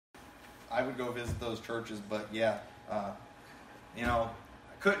I would go visit those churches. But yeah, I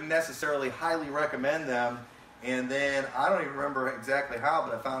couldn't necessarily highly recommend them. And then I don't even remember exactly how,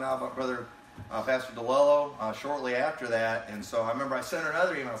 but I found out about Brother Pastor DeLello shortly after that. And so I remember I sent her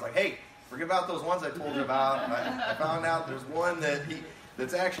another email. I was like, hey, forget about those ones I told you about. And I found out there's one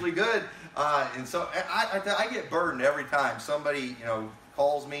that's actually good. And so I get burdened every time somebody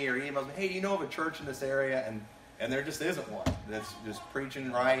calls me or emails me, hey, do you know of a church in this area? And there just isn't one that's just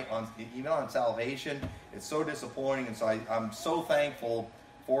preaching right on salvation. It's so disappointing. And so I'm so thankful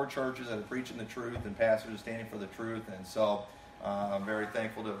for churches that are preaching the truth and pastors standing for the truth. And so I'm very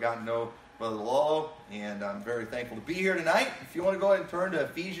thankful to have gotten to know Brother Lolo, and I'm very thankful to be here tonight. If you want to go ahead and turn to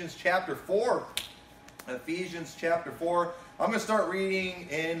Ephesians chapter 4. Ephesians chapter 4. I'm going to start reading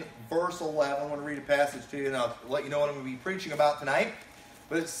in verse 11. I want to read a passage to you, and I'll let you know what I'm going to be preaching about tonight.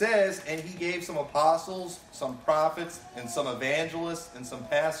 But it says, and he gave some apostles, some prophets, and some evangelists, and some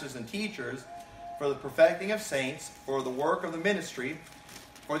pastors and teachers for the perfecting of saints, for the work of the ministry,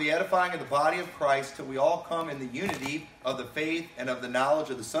 for the edifying of the body of Christ, till we all come in the unity of the faith and of the knowledge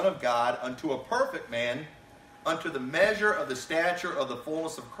of the Son of God, unto a perfect man, unto the measure of the stature of the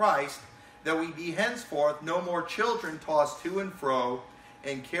fullness of Christ, that we be henceforth no more children tossed to and fro,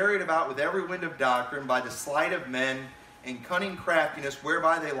 and carried about with every wind of doctrine by the sleight of men and cunning craftiness,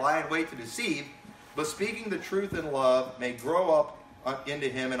 whereby they lie in wait to deceive, but speaking the truth in love, may grow up into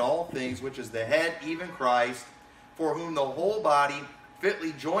him in all things, which is the head, even Christ, for whom the whole body,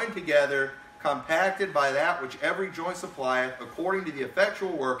 fitly joined together, compacted by that which every joint supplieth, according to the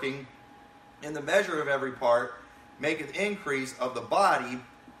effectual working in the measure of every part, maketh increase of the body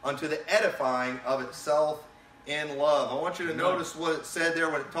unto the edifying of itself in love. I want you to notice what it said there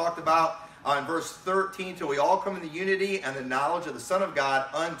when it talked about in verse 13, till we all come in the unity and the knowledge of the Son of God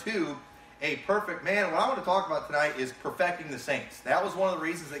unto a perfect man. What I want to talk about tonight is perfecting the saints. That was one of the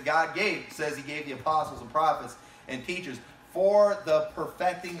reasons that God says he gave the apostles and prophets and teachers for the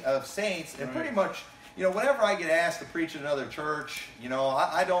perfecting of saints. And pretty much, whenever I get asked to preach at another church,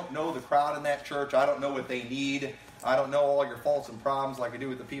 I don't know the crowd in that church. I don't know what they need. I don't know all your faults and problems like I do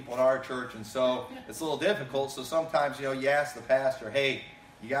with the people in our church. And so it's a little difficult. So sometimes, you ask the pastor, hey,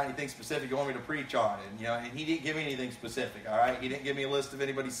 you got anything specific you want me to preach on? And, and he didn't give me anything specific, all right? He didn't give me a list of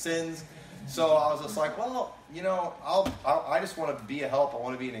anybody's sins. So I was just like, well, I just want to be a help. I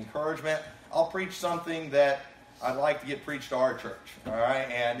want to be an encouragement. I'll preach something that I'd like to get preached to our church, all right?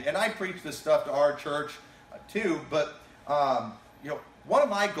 And I preach this stuff to our church too, but, one of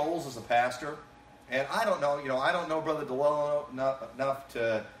my goals as a pastor, and I don't know Brother DeLello enough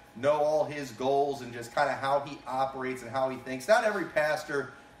to know all his goals and just kind of how he operates and how he thinks. Not every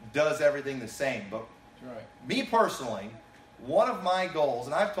pastor does everything the same, but me personally, one of my goals,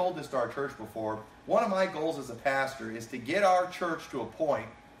 and I've told this to our church before, one of my goals as a pastor is to get our church to a point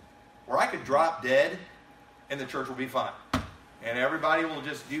where I could drop dead and the church will be fine. And everybody will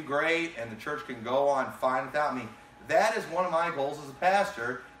just do great and the church can go on fine without me. That is one of my goals as a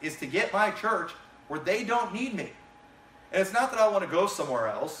pastor, is to get my church where they don't need me. And it's not that I want to go somewhere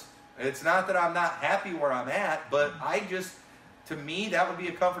else. It's not that I'm not happy where I'm at, but to me, that would be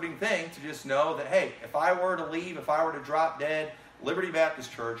a comforting thing to just know that, hey, if I were to leave, if I were to drop dead, Liberty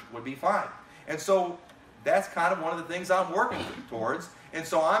Baptist Church would be fine. And so that's kind of one of the things I'm working towards. And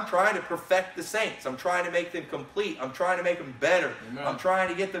so I'm trying to perfect the saints. I'm trying to make them complete. I'm trying to make them better. Amen. I'm trying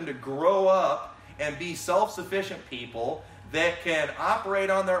to get them to grow up and be self-sufficient people that can operate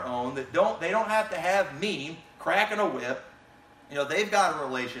on their own, they don't have to have me cracking a whip. They've got a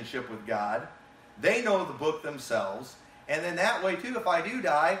relationship with God. They know the book themselves. And then that way too, if I do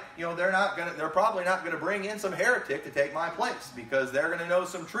die, they're probably not gonna bring in some heretic to take my place, because they're gonna know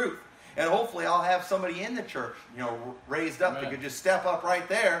some truth. And hopefully I'll have somebody in the church, raised up that could just step up right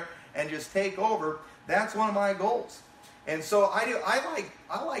there and just take over. That's one of my goals. And so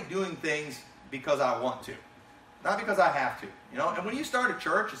I like doing things because I want to, not because I have to. And when you start a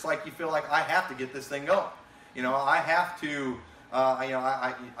church, it's like you feel like I have to get this thing going. I have to.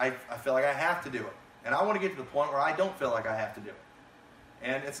 I feel like I have to do it, and I want to get to the point where I don't feel like I have to do it.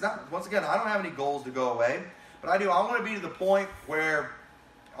 And it's not. Once again, I don't have any goals to go away, but I do. I want to be to the point where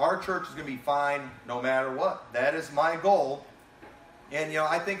our church is going to be fine no matter what. That is my goal. And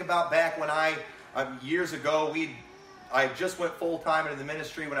I think about back when years ago I just went full-time into the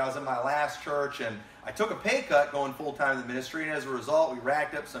ministry when I was in my last church, and I took a pay cut going full-time in the ministry, and as a result, we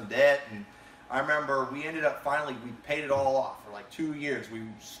racked up some debt, and I remember we ended up we paid it all off for like 2 years. We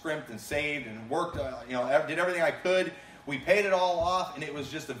scrimped and saved and worked, did everything I could. We paid it all off, and it was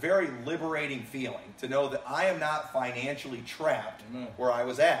just a very liberating feeling to know that I am not financially trapped where I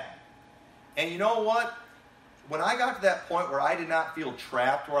was at. And you know what? when I got to that point where I did not feel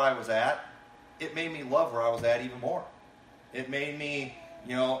trapped where I was at, it made me love where I was at even more. It made me,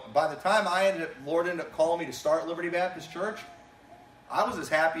 by the time Lord ended up calling me to start Liberty Baptist Church, I was as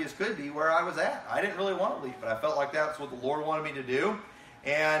happy as could be where I was at. I didn't really want to leave, but I felt like that's what the Lord wanted me to do.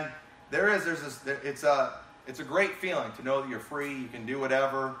 And it's a great feeling to know that you're free, you can do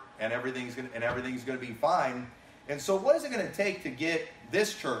whatever, and everything's going to be fine. And so, what is it going to take to get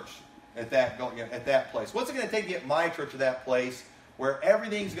this church at that place? What's it going to take to get my church at that place where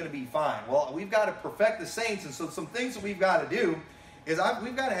everything's going to be fine? Well, we've got to perfect the saints, and so some things that we've got to do is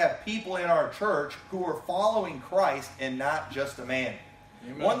we've got to have people in our church who are following Christ and not just a man.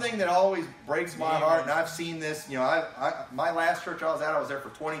 Amen. One thing that always breaks my heart, and I've seen this, my last church I was there for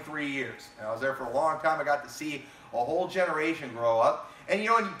 23 years. And I was there for a long time. I got to see a whole generation grow up. And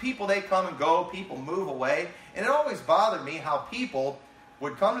people, they come and go, people move away. And it always bothered me how people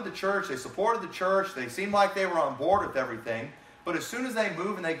would come to the church, they supported the church, they seemed like they were on board with everything. But as soon as they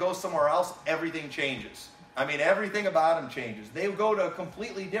move and they go somewhere else, everything changes. I mean, everything about them changes. They would go to a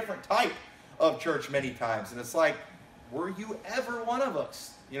completely different type of church many times. And it's like, were you ever one of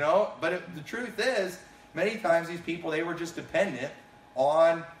us? But the truth is, many times these people, they were just dependent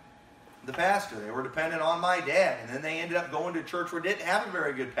on the pastor. They were dependent on my dad. And then they ended up going to a church where it didn't have a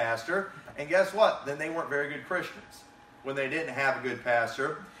very good pastor. And guess what? Then they weren't very good Christians when they didn't have a good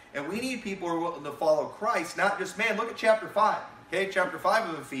pastor. And we need people who are willing to follow Christ, not just man. Look at chapter 5. Okay, chapter 5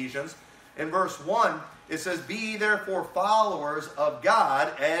 of Ephesians. In verse 1, it says, "Be ye therefore followers of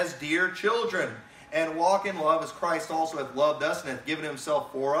God as dear children, and walk in love as Christ also hath loved us, and hath given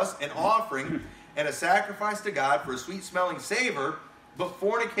himself for us, an offering and a sacrifice to God for a sweet-smelling savor. But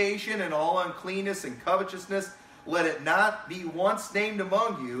fornication and all uncleanness and covetousness, let it not be once named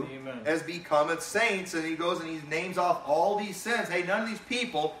among you, Amen, as becometh saints." And he goes and he names off all these sins. Hey, none of these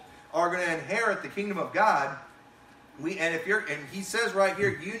people are going to inherit the kingdom of God. And he says right here,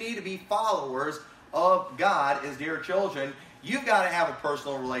 you need to be followers of God as dear children. You've got to have a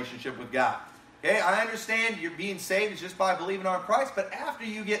personal relationship with God. Okay, I understand you're being saved is just by believing on Christ, but after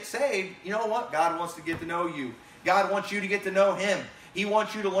you get saved, you know what? God wants to get to know you. God wants you to get to know Him. He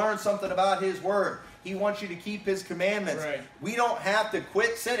wants you to learn something about His Word. He wants you to keep His commandments. Right. We don't have to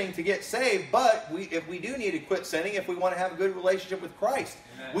quit sinning to get saved, but if we do need to quit sinning if we want to have a good relationship with Christ.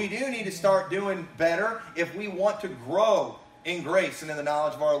 Amen. We do need to start doing better if we want to grow in grace and in the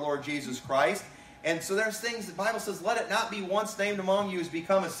knowledge of our Lord Jesus Christ. And so there's things, the Bible says, let it not be once named among you as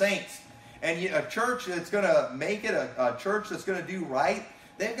become a saints. And a church that's going to make it, a church that's going to do right,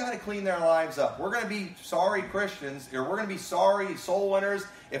 they've got to clean their lives up. We're going to be sorry Christians, or we're going to be sorry soul winners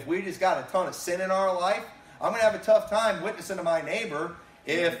if we just got a ton of sin in our life. I'm going to have a tough time witnessing to my neighbor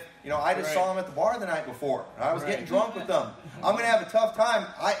if, I just saw him at the bar the night before, and I was getting drunk with them. I'm going to have a tough time.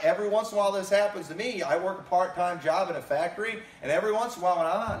 Every once in a while this happens to me. I work a part-time job in a factory, and every once in a while when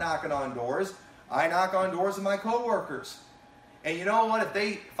I'm not knocking on doors, I knock on doors of my coworkers. And you know what?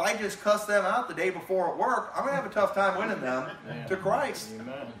 If I just cuss them out the day before at work, I'm going to have a tough time winning them to Christ.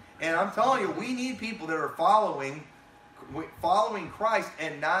 Amen. And I'm telling you, we need people that are following Christ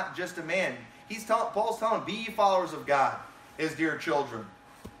and not just a man. Paul's telling, be ye followers of God as dear children.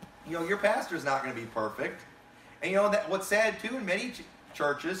 Your pastor's not going to be perfect. And what's sad too in many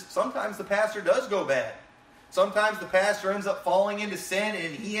churches, sometimes the pastor does go bad. Sometimes the pastor ends up falling into sin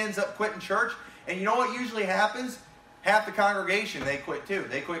and he ends up quitting church. And you know what usually happens? Half the congregation, they quit too.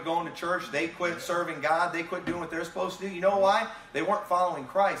 They quit going to church. They quit serving God. They quit doing what they're supposed to do. You know why? They weren't following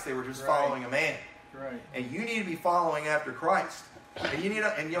Christ. They were just following a man. Right. And you need to be following after Christ.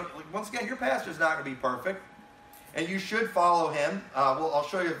 And once again, your pastor's not going to be perfect. And you should follow him. I'll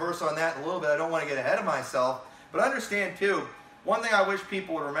show you a verse on that in a little bit. I don't want to get ahead of myself. But understand too, one thing I wish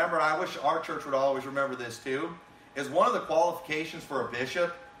people would remember, and I wish our church would always remember this too, is one of the qualifications for a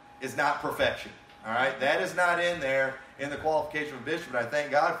bishop is not perfection. All right, that is not in there in the qualification of a bishop, and I thank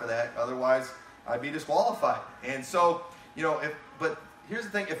God for that. Otherwise, I'd be disqualified. And so, but here's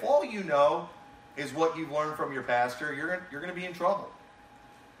the thing: if all you know is what you've learned from your pastor, you're going to be in trouble.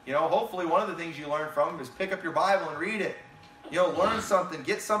 Hopefully, one of the things you learn from him is pick up your Bible and read it. Learn something,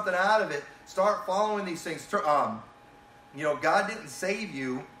 get something out of it. Start following these things. God didn't save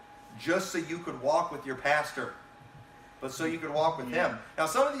you just so you could walk with your pastor, but so you could walk with him. Now,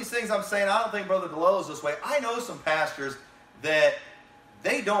 some of these things I'm saying, I don't think Brother DeLillo is this way. I know some pastors that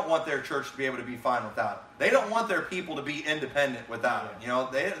they don't want their church to be able to be fine without him. They don't want their people to be independent without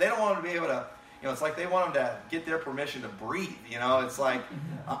him. They don't want to be able to, it's like they want them to get their permission to breathe. It's like,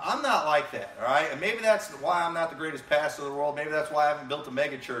 I'm not like that, all right? And maybe that's why I'm not the greatest pastor in the world. Maybe that's why I haven't built a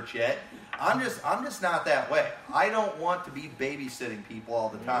mega church yet. I'm just not that way. I don't want to be babysitting people all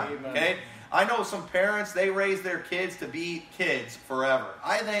the time. Amen. Okay? I know some parents, they raise their kids to be kids forever.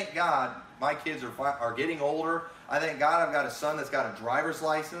 I thank God my kids are getting older. I thank God I've got a son that's got a driver's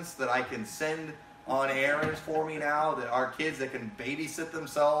license that I can send on errands for me now, that our kids that can babysit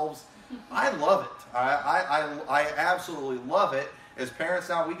themselves. I love it. I absolutely love it. As parents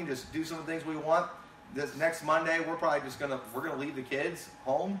now, we can just do some of the things we want. This next Monday, we're probably just gonna leave the kids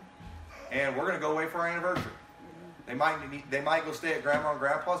home, and we're gonna go away for our anniversary. They might go stay at Grandma and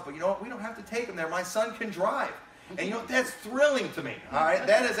Grandpa's, but you know what? We don't have to take them there. My son can drive, and you know that's thrilling to me. All right,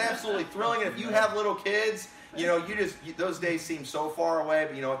 that is absolutely thrilling. And if you have little kids, you know, those days seem so far away,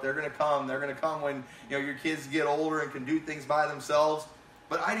 but you know what? They're gonna come. They're gonna come when you know your kids get older and can do things by themselves.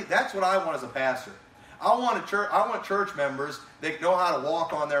 But that's what I want as a pastor. I want church members that know how to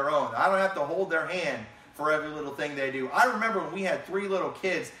walk on their own. I don't have to hold their hand for every little thing they do. I remember when we had 3 little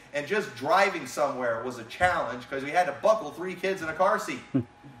kids, and just driving somewhere was a challenge because we had to buckle 3 kids in a car seat.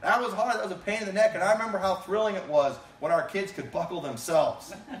 That was hard. That was a pain in the neck. And I remember how thrilling it was when our kids could buckle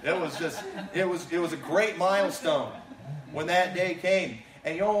themselves. It was a great milestone when that day came.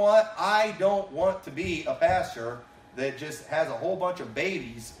 And you know what? I don't want to be a pastor that just has a whole bunch of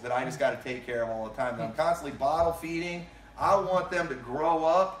babies that I just got to take care of all the time. That I'm constantly bottle feeding. I want them to grow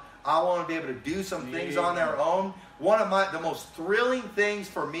up. I want them to be able to do some things on their own. One of the most thrilling things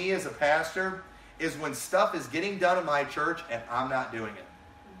for me as a pastor is when stuff is getting done in my church and I'm not doing it.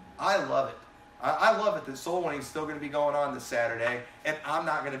 I love it. I love it that soul winning is still going to be going on this Saturday, and I'm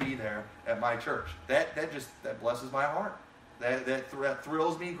not going to be there at my church. That blesses my heart. That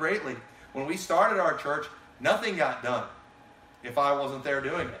thrills me greatly. When we started our church, nothing got done if I wasn't there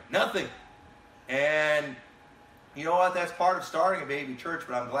doing it. Nothing. And you know what? That's part of starting a baby church,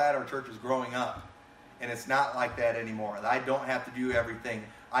 but I'm glad our church is growing up. And it's not like that anymore. I don't have to do everything.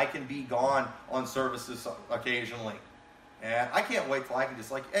 I can be gone on services occasionally. And I can't wait till I can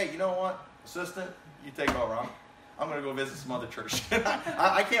just hey, you know what? Assistant, you take over. I'm going to go visit some other church.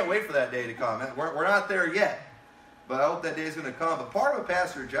 I can't wait for that day to come. We're not there yet. But I hope that day is going to come. But part of a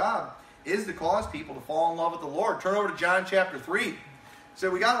pastor's job is to cause people to fall in love with the Lord. Turn over to John chapter 3. So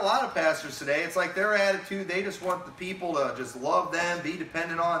we got a lot of pastors today. It's like their attitude, they just want the people to just love them, be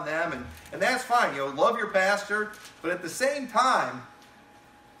dependent on them, and that's fine. You know, love your pastor, but at the same time,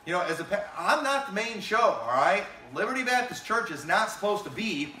 you know, I'm not the main show, all right? Liberty Baptist Church is not supposed to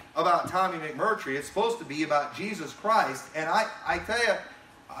be about Tommy McMurtry. It's supposed to be about Jesus Christ. And I tell you,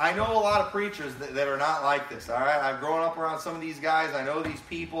 I know a lot of preachers that are not like this, all right? I've grown up around some of these guys. I know these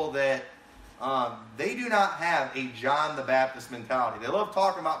people that they do not have a John the Baptist mentality. They love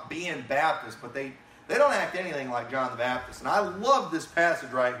talking about being Baptist, but they don't act anything like John the Baptist. And I love this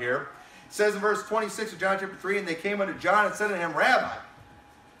passage right here. It says in verse 26 of John chapter 3, "And they came unto John and said unto him, Rabbi,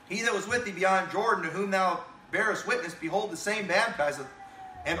 he that was with thee beyond Jordan, to whom thou bearest witness, behold, the same baptizeth,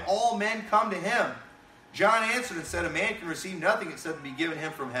 and all men come to him. John answered and said, A man can receive nothing except to be given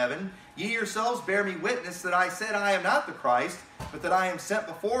him from heaven. Ye yourselves bear me witness that I said I am not the Christ, but that I am sent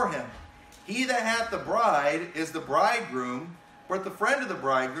before him. He that hath the bride is the bridegroom, but the friend of the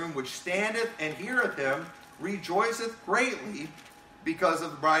bridegroom, which standeth and heareth him, rejoiceth greatly because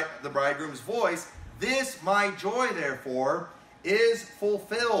of the bridegroom's voice. This my joy, therefore, is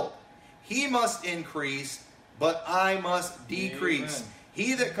fulfilled. He must increase, but I must decrease. Amen.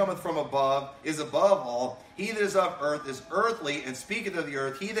 He that cometh from above is above all. He that is of earth is earthly, and speaketh of the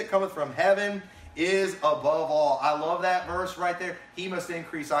earth. He that cometh from heaven is above all." I love that verse right there. He must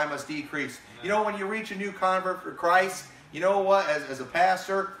increase, I must decrease. Amen. You know, when you reach a new convert for Christ, you know what, as a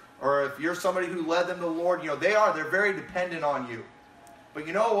pastor, or if you're somebody who led them to the Lord, you know, they're very dependent on you. But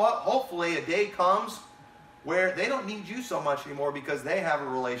you know what? Hopefully a day comes where they don't need you so much anymore because they have a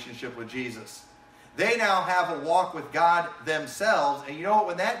relationship with Jesus. They now have a walk with God themselves. And you know what?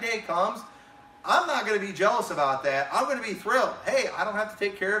 When that day comes, I'm not going to be jealous about that. I'm going to be thrilled. Hey, I don't have to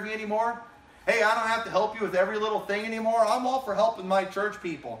take care of you anymore. Hey, I don't have to help you with every little thing anymore. I'm all for helping my church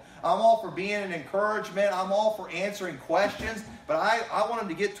people. I'm all for being an encouragement. I'm all for answering questions. But I want them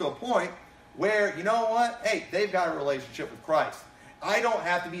to get to a point where, you know what? Hey, they've got a relationship with Christ. I don't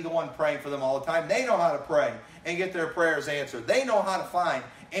have to be the one praying for them all the time. They know how to pray and get their prayers answered. They know how to find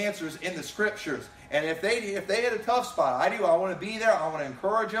answers in the Scriptures. And if they hit a tough spot, I want to be there. I want to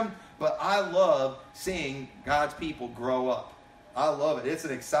encourage them. But I love seeing God's people grow up. I love it. It's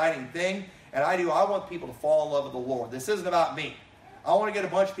an exciting thing. And I want people to fall in love with the Lord. This isn't about me. I want to get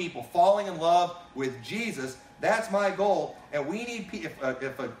a bunch of people falling in love with Jesus. That's my goal. And we need,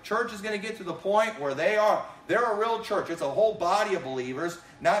 if a church is going to get to the point where they're a real church. It's a whole body of believers,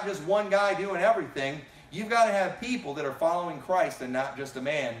 not just one guy doing everything. You've got to have people that are following Christ and not just a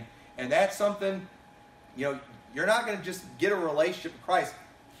man And that's something, you're not going to just get a relationship with Christ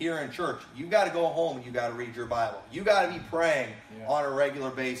here in church. You got to go home and you got to read your Bible. You got to be praying on a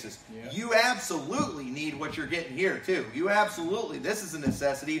regular basis. You absolutely need what you're getting here too. This is a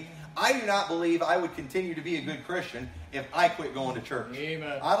necessity. I do not believe I would continue to be a good Christian if I quit going to church.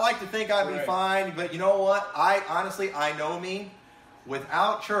 Amen. I'd like to think I'd be fine, but you know what? I know me.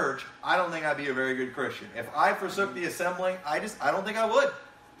 Without church, I don't think I'd be a very good Christian. If I forsook the assembling, I don't think I would.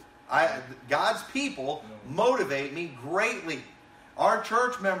 God's people motivate me greatly. Our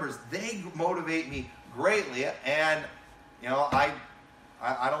church members, they motivate me greatly, and I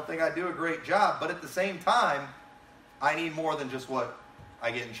don't think I do a great job, but at the same time, I need more than just what I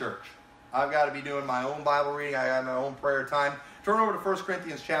get in church. I've got to be doing my own Bible reading. I have my own prayer time. Turn over to 1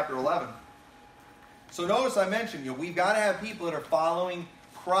 Corinthians chapter 11. So notice I mentioned, we've got to have people that are following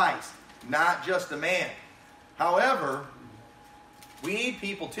Christ, not just a man. However, we need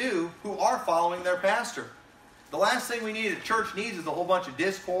people too who are following their pastor. The last thing we need, a church needs, is a whole bunch of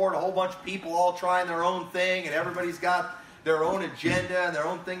discord, a whole bunch of people all trying their own thing, and everybody's got their own agenda and their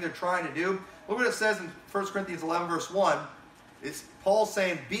own thing they're trying to do. Look what it says in 1 Corinthians 11, verse 1. It's Paul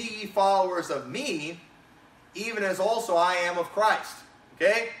saying, "Be ye followers of me, even as also I am of Christ."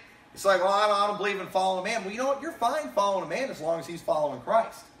 Okay? It's like, well, I don't believe in following a man. Well, you know what? You're fine following a man as long as he's following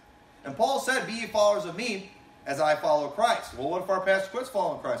Christ. And Paul said, "Be ye followers of me, as I follow Christ." Well, what if our pastor quits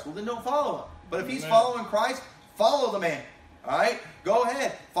following Christ? Well, then don't follow him. But if he's following Christ, follow the man. All right? Go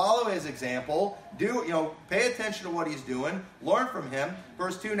ahead. Follow his example. Pay attention to what he's doing. Learn from him.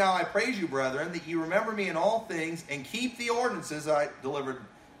 Verse 2, "Now I praise you, brethren, that you remember me in all things, and keep the ordinances I delivered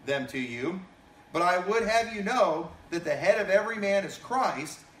them to you. But I would have you know that the head of every man is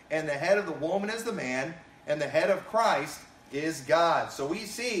Christ, and the head of the woman is the man, and the head of Christ is God." So we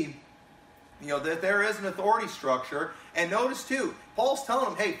see, that there is an authority structure. And notice too, Paul's telling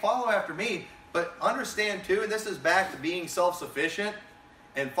them, hey, follow after me. But understand too, and this is back to being self-sufficient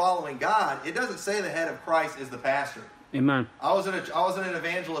and following God. It doesn't say the head of Christ is the pastor. Amen. I was in an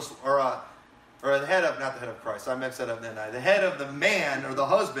evangelist, or the head of, not the head of Christ. I mixed that up, didn't I? The head of the man or the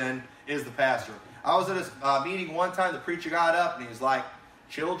husband is the pastor. I was at a meeting one time. The preacher got up and he was like,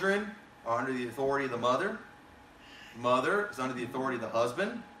 "Children are under the authority of the mother. Mother is under the authority of the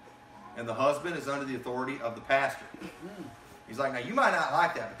husband. And the husband is under the authority of the pastor." He's like, "Now you might not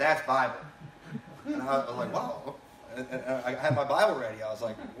like that, but that's Bible." And I was like, wow. And I had my Bible ready. I was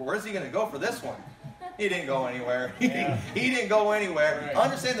like, where's he going to go for this one? He didn't go anywhere. He didn't go anywhere. Right.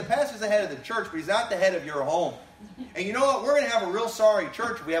 Understand, the pastor's the head of the church, but he's not the head of your home. And you know what? We're going to have a real sorry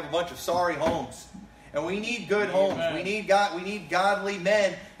church if we have a bunch of sorry homes. And we need good homes. We need godly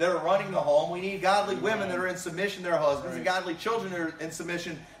men that are running the home. We need godly women that are in submission to their husbands, and godly children that are in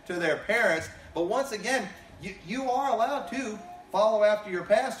submission to their parents. But once again, you are allowed to follow after your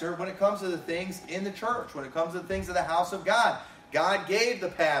pastor when it comes to the things in the church, when it comes to the things of the house of God. God gave the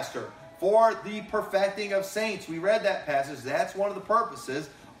pastor for the perfecting of saints. We read that passage. That's one of the purposes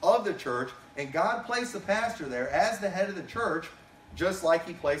of the church. And God placed the pastor there as the head of the church, just like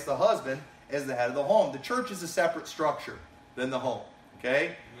he placed the husband as the head of the home. The church is a separate structure than the home.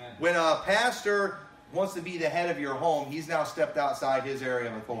 Okay? Amen. When a pastor wants to be the head of your home, he's now stepped outside his area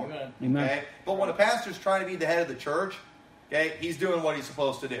of authority. Amen. Okay? But when a pastor's trying to be the head of the church, okay, he's doing what he's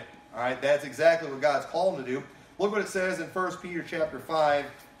supposed to do. All right? That's exactly what God's called him to do. Look what it says in 1 Peter chapter 5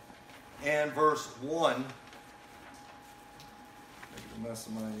 and verse 1. Make a mess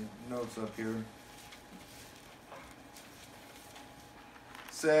of my notes up here.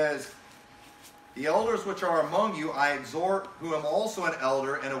 It says, "The elders which are among you I exhort, who am also an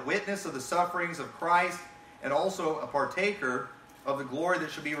elder and a witness of the sufferings of Christ, and also a partaker of the glory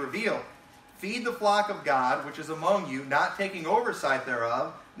that shall be revealed. Feed the flock of God which is among you, not taking oversight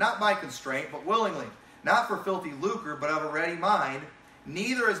thereof, not by constraint, but willingly, not for filthy lucre, but of a ready mind,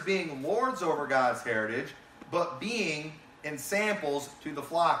 neither as being lords over God's heritage, but being ensamples to the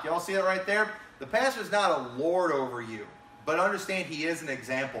flock." Y'all see that right there? The pastor's not a lord over you, but understand he is an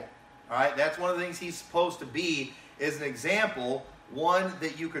example. All right, that's one of the things he's supposed to be, is an example, one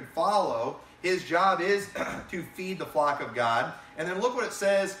that you could follow. His job is to feed the flock of God. And then look what it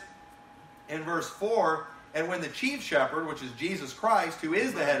says in verse 4, "And when the chief shepherd, which is Jesus Christ, who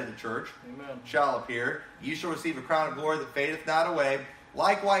is the head of the church, Amen, shall appear, ye shall receive a crown of glory that fadeth not away.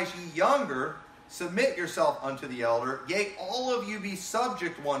 Likewise ye younger, submit yourself unto the elder. Yea, all of you be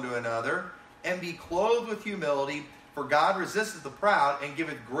subject one to another, and be clothed with humility. For God resisteth the proud, and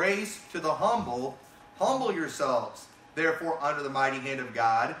giveth grace to the humble. Humble yourselves, therefore, under the mighty hand of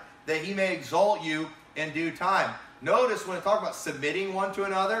God, that he may exalt you in due time." Notice when it talks about submitting one to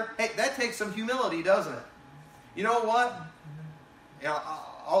another, hey, that takes some humility, doesn't it? You know what?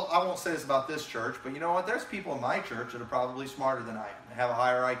 I won't say this about this church, but you know what? There's people in my church that are probably smarter than I am, and have a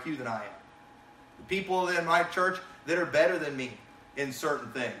higher IQ than I am. People in my church that are better than me in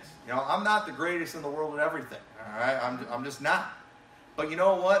certain things. You know, I'm not the greatest in the world at everything. All right, I'm just not. But you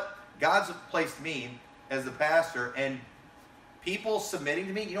know what? God's placed me as the pastor, and people submitting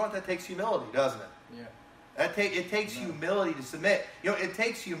to me. You know what? That takes humility, doesn't it? Yeah. It takes humility to submit. You know, it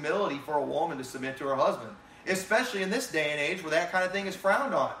takes humility for a woman to submit to her husband, especially in this day and age where that kind of thing is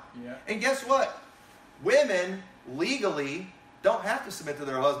frowned on. Yeah. And guess what? Women legally don't have to submit to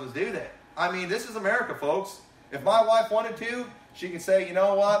their husbands, do they? I mean, this is America, folks. If my wife wanted to, she can say, you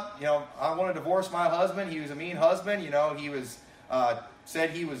know what? You know, I want to divorce my husband. He was a mean husband. You know, he was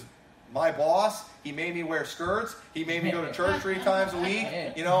said he was my boss. He made me wear skirts. He made me go to church 3 times a week.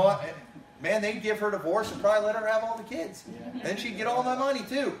 You know what? Man, they'd give her divorce and probably let her have all the kids. Then she'd get all my money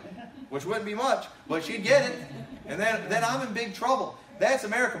too, which wouldn't be much, but she'd get it. And then I'm in big trouble. That's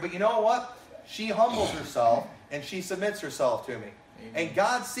America. But you know what? She humbles herself and she submits herself to me. Amen. And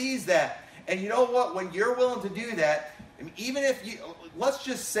God sees that. And you know what? When you're willing to do that, even if you, let's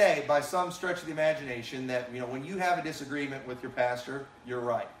just say by some stretch of the imagination that, you know, when you have a disagreement with your pastor, you're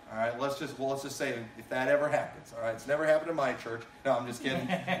right. All right, let's just say if that ever happens. All right, it's never happened in my church. No, I'm just kidding.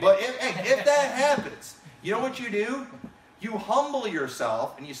 But if that happens, you know what you do? You humble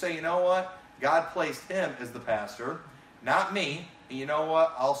yourself and you say, you know what? God placed him as the pastor, not me. And you know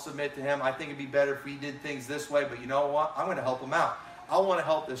what? I'll submit to him. I think it'd be better if we did things this way. But you know what? I'm going to help him out. I want to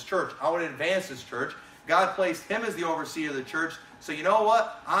help this church. I want to advance this church. God placed him as the overseer of the church. So you know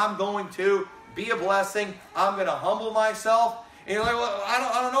what? I'm going to be a blessing. I'm going to humble myself. And you're like, well,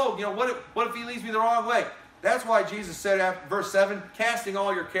 I don't know. You know, what if he leads me the wrong way? That's why Jesus said after verse 7, casting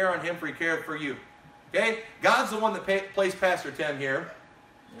all your care on him, for he careth for you. Okay? God's the one that placed Pastor Tim here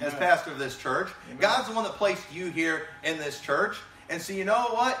as pastor of this church. Amen. God's the one that placed you here in this church. And so you know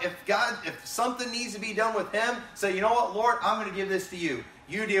what? If something needs to be done with him, say, you know what, Lord, I'm going to give this to you.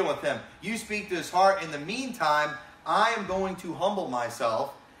 You deal with him. You speak to his heart. In the meantime, I am going to humble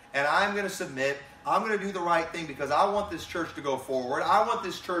myself, and I'm going to submit. I'm going to do the right thing because I want this church to go forward. I want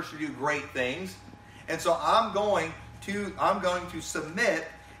this church to do great things. And so I'm going to submit.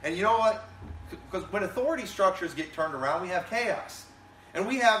 And you know what? Because when authority structures get turned around, we have chaos. And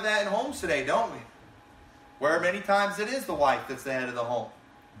we have that in homes today, don't we? Where many times it is the wife that's the head of the home.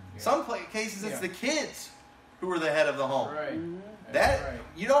 Yeah. Some cases it's the kids who are the head of the home. Right. Right.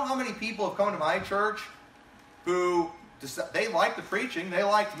 You know how many people have come to my church who they liked the preaching, they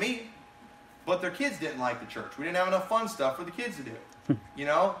liked me, but their kids didn't like the church. We didn't have enough fun stuff for the kids to do. You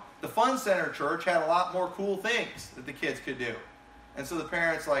know, the Fun Center church had a lot more cool things that the kids could do. And so the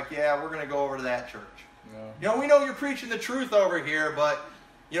parents like, yeah, we're going to go over to that church. Yeah. You know, we know you're preaching the truth over here, but,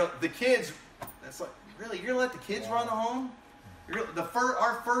 you know, the kids, it's like, really, you're going to let the kids run the home?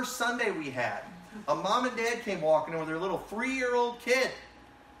 Our first Sunday we had, a mom and dad came walking in with their little 3-year-old kid.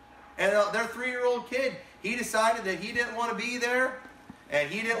 And their 3-year-old kid, he decided that he didn't want to be there, and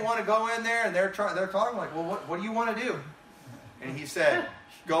he didn't want to go in there, and they're talking like, well, what do you want to do? And he said,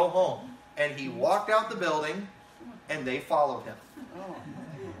 go home. And he walked out the building, and they followed him.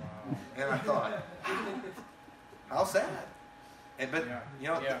 And I thought, how sad. But you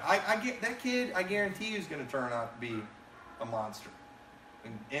know, I get that kid. I guarantee you is going to turn out to be a monster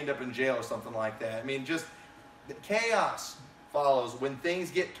and end up in jail or something like that. I mean, just the chaos follows when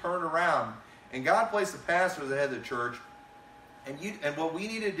things get turned around. And God placed the pastor as the head of the church. And what we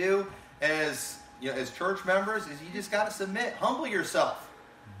need to do as church members is you just got to submit, humble yourself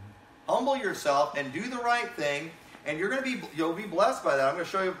and do the right thing. And you'll be blessed by that. I'm going to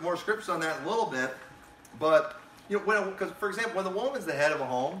show you more scriptures on that in a little bit, but. You know, because for example, when the woman's the head of a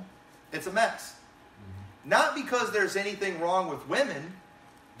home, it's a mess. Not because there's anything wrong with women,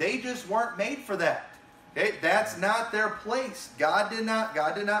 they just weren't made for that. Okay, that's not their place. God did not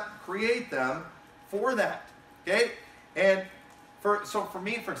create them for that. Okay, and for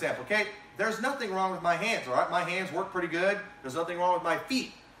me, for example, okay, there's nothing wrong with my hands. All right, my hands work pretty good. There's nothing wrong with my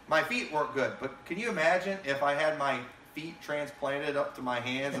feet. My feet work good. But can you imagine if I had my feet transplanted up to my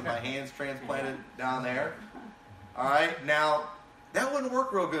hands and my hands transplanted down there? All right, now, that wouldn't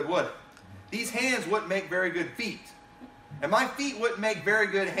work real good, would it? These hands wouldn't make very good feet. And my feet wouldn't make very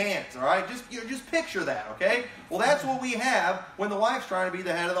good hands, all right? Just picture that, okay? Well, that's what we have when the wife's trying to be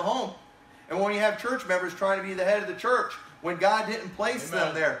the head of the home. And when you have church members trying to be the head of the church, when God didn't place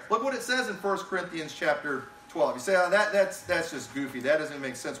them there. Look what it says in 1 Corinthians chapter 12. You say, oh, that's just goofy. That doesn't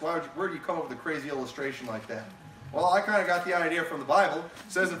make sense. Where do you come up with a crazy illustration like that? Well, I kind of got the idea from the Bible.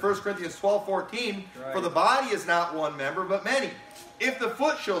 It says in 1 Corinthians 12:14, for the body is not one member, but many. If the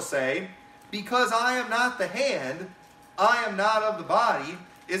foot shall say, because I am not the hand, I am not of the body,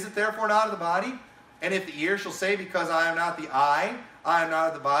 is it therefore not of the body? And if the ear shall say, because I am not the eye, I am not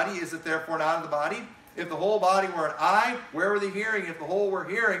of the body, is it therefore not of the body? If the whole body were an eye, where were the hearing? If the whole were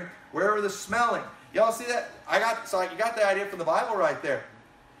hearing, where were the smelling? Y'all see that? So you got the idea from the Bible right there.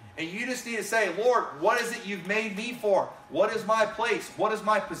 And you just need to say, Lord, what is it you've made me for? What is my place? What is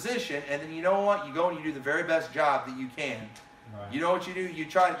my position? And then you know what? You go and you do the very best job that you can. Right. You know what you do? You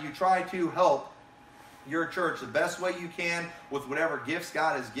try to help your church the best way you can with whatever gifts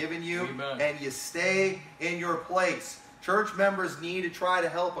God has given you. Amen. And you stay in your place. Church members need to try to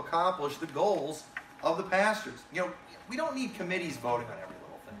help accomplish the goals of the pastors. You know, we don't need committees voting on every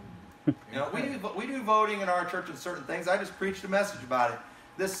little thing. You know, we do voting in our church on certain things. I just preached a message about it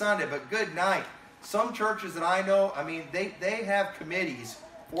this Sunday, but good night. Some churches that I know, I mean, they have committees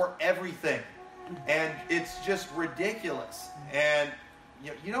for everything, and it's just ridiculous. And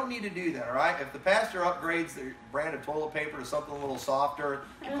you don't need to do that, all right? If the pastor upgrades their brand of toilet paper to something a little softer,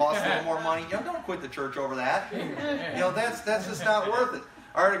 it costs a little more money, don't quit the church over that. That's just not worth it.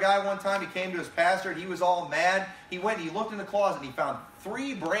 I heard a guy one time, he came to his pastor, and he was all mad. He went and he looked in the closet, and he found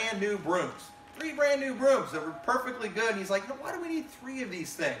 3 brand new brooms. 3 brand new brooms that were perfectly good. And he's like, why do we need 3 of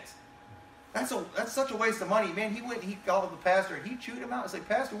these things? That's such a waste of money. Man, he went and he called the pastor and he chewed him out. He's like,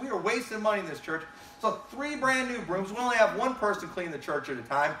 Pastor, we are wasting money in this church. So 3 brand new brooms. We only have 1 person clean the church at a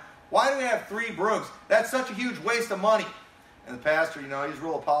time. Why do we have 3 brooms? That's such a huge waste of money. And the pastor, he's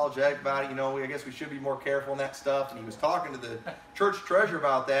real apologetic about it. I guess we should be more careful in that stuff. And he was talking to the church treasurer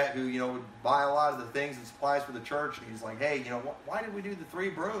about that, who, would buy a lot of the things and supplies for the church. And he's like, hey, why did we do the 3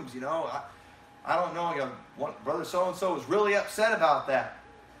 brooms? I don't know, brother so-and-so was really upset about that.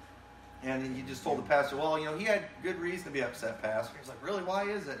 And then he just told the pastor, well, he had good reason to be upset, Pastor. He's like, really, why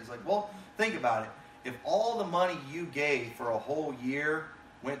is that? He's like, well, think about it. If all the money you gave for a whole year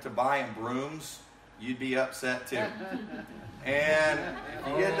went to buying brooms, you'd be upset too. And if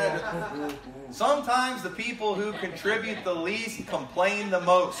you get that, sometimes the people who contribute the least complain the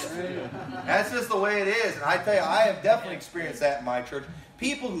most. That's just the way it is. And I tell you, I have definitely experienced that in my church.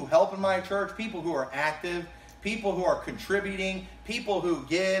 People who help in my church, people who are active, people who are contributing, people who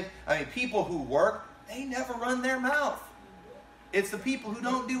give, people who work, they never run their mouth. It's the people who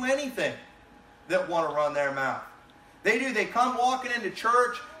don't do anything that want to run their mouth. They do. They come walking into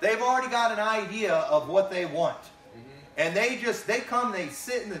church, they've already got an idea of what they want. And they come, they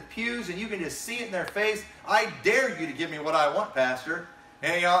sit in the pews, and you can just see it in their face. I dare you to give me what I want, Pastor.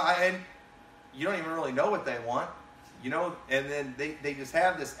 And, and you don't even really know what they want. And then they just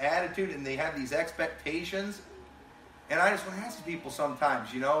have this attitude and they have these expectations. And I just want to ask people sometimes,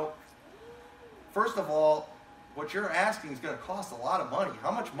 first of all, what you're asking is going to cost a lot of money.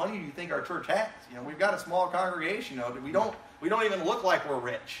 How much money do you think our church has? We've got a small congregation. We don't even look like we're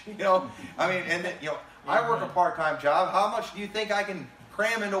rich. I work a part-time job. How much do you think I can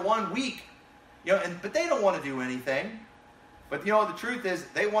cram into 1 week? But they don't want to do anything. But the truth is,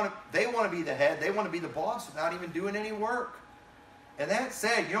 they want to be the head. They want to be the boss without even doing any work. And that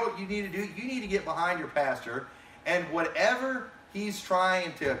said, you know what you need to do? You need to get behind your pastor, and whatever he's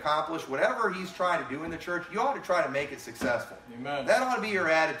trying to accomplish, whatever he's trying to do in the church, you ought to try to make it successful. Amen. That ought to be your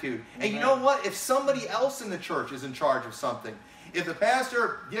attitude. Amen. And you know what? If somebody else in the church is in charge of something, if the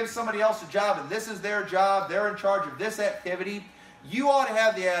pastor gives somebody else a job and this is their job, they're in charge of this activity, you ought to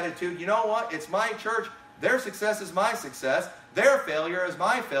have the attitude, you know what? It's my church. Their success is my success. Their failure is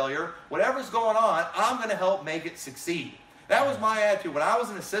my failure. Whatever's going on, I'm going to help make it succeed. That was my attitude. When I was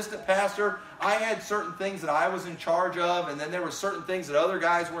an assistant pastor, I had certain things that I was in charge of, and then there were certain things that other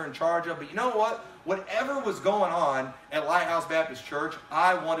guys were in charge of. But you know what? Whatever was going on at Lighthouse Baptist Church,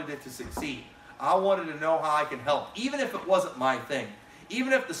 I wanted it to succeed. I wanted to know how I can help, even if it wasn't my thing.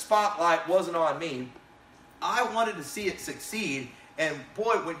 Even if the spotlight wasn't on me, I wanted to see it succeed. And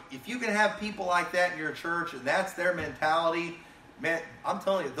boy, if you can have people like that in your church, and that's their mentality, man, I'm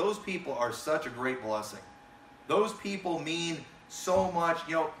telling you, those people are such a great blessing. Those people mean so much.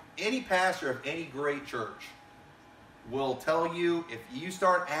 Any pastor of any great church will tell you, if you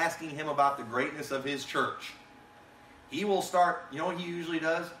start asking him about the greatness of his church, he will start, what he usually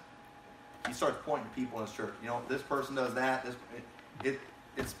does? He starts pointing to people in his church. This person does that.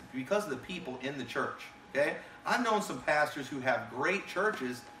 It's because of the people in the church. Okay? I've known some pastors who have great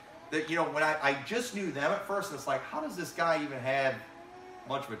churches that, when I just knew them at first, it's like, how does this guy even have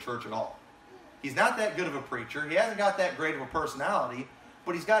much of a church at all? He's not that good of a preacher. He hasn't got that great of a personality,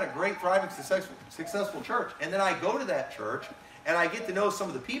 but he's got a great, thriving, successful church. And then I go to that church, and I get to know some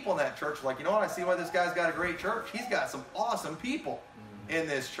of the people in that church. Like, I see why this guy's got a great church. He's got some awesome people in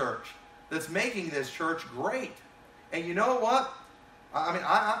this church that's making this church great. And you know what? I mean,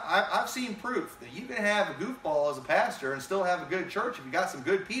 I've seen proof that you can have a goofball as a pastor and still have a good church if you got some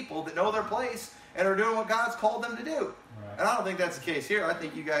good people that know their place and are doing what God's called them to do. Right. And I don't think that's the case here. I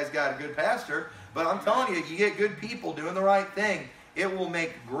think you guys got a good pastor. But I'm telling you, you get good people doing the right thing, it will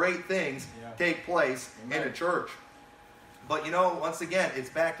make great things take place in a church. But, you know, once again, it's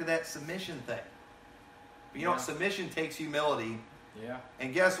back to that submission thing. You know, submission takes humility. Yeah.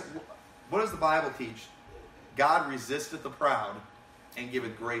 And guess, what does the Bible teach? God resisteth the proud and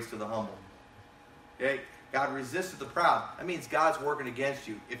giveth grace to the humble. Okay? God resisteth the proud. That means God's working against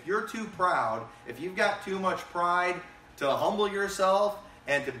you. If you're too proud, if you've got too much pride to humble yourself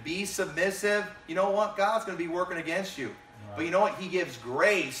and to be submissive, you know what? God's going to be working against you. Right. But you know what? He gives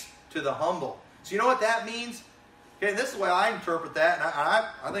grace to the humble. So you know what that means? Okay, this is the way I interpret that, and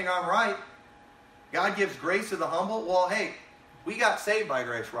I think I'm right. God gives grace to the humble. Well, hey, we got saved by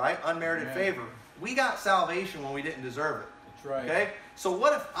grace, right? Unmerited favor. We got salvation when we didn't deserve it. That's right. Okay? So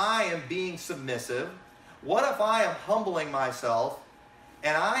what if I am being submissive? What if I am humbling myself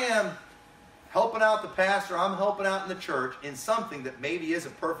and I am helping out the pastor, I'm helping out in the church in something that maybe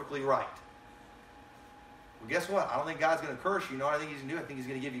isn't perfectly right? Well, guess what? I don't think God's going to curse you. You know what I think He's going to do? I think He's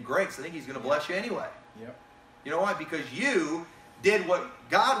going to give you grace. I think He's going to bless you anyway. Yep. You know why? Because you did what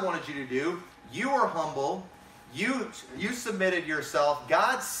God wanted you to do. You were humble. You submitted yourself.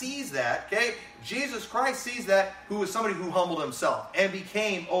 God sees that. Okay? Jesus Christ sees that, who was somebody who humbled himself and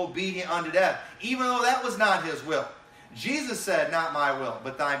became obedient unto death, even though that was not his will. Jesus said, not my will,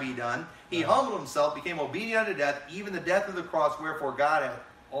 but thine be done. He humbled himself, became obedient unto death, even the death of the cross, wherefore God hath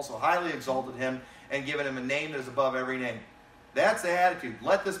also highly exalted him and given him a name that is above every name. That's the attitude.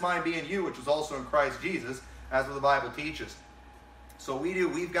 Let this mind be in you, which was also in Christ Jesus, as what the Bible teaches. So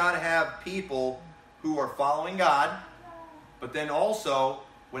we've got to have people who are following God, but then also,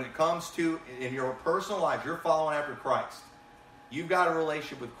 when it comes to, in your personal life, you're following after Christ. You've got a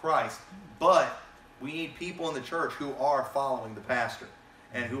relationship with Christ, but we need people in the church who are following the pastor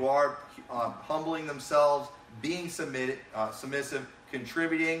and who are humbling themselves, being submissive,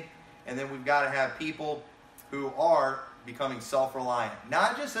 contributing, and then we've got to have people who are becoming self-reliant.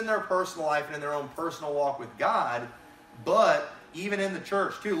 Not just in their personal life and in their own personal walk with God, but even in the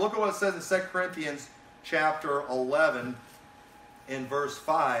church too. Look at what it says in 2 Corinthians chapter 11 in verse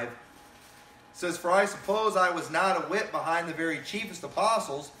 5. It says, "For I suppose I was not a whit behind the very chiefest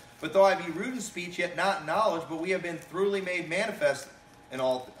apostles, but though I be rude in speech, yet not in knowledge, but we have been thoroughly made manifest in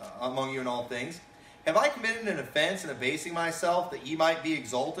all among you in all things. Have I committed an offense in abasing myself, that ye might be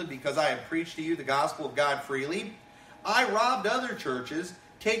exalted, because I have preached to you the gospel of God freely? I robbed other churches,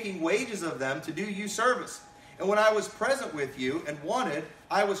 taking wages of them to do you service. And when I was present with you and wanted,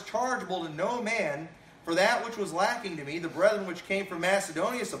 I was chargeable to no man, for that which was lacking to me, the brethren which came from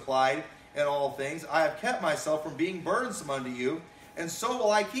Macedonia supplied in all things. I have kept myself from being burdensome unto you, and so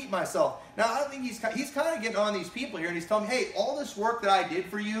will I keep myself." Now, I think he's kind of getting on these people here, and he's telling me, hey, all this work that I did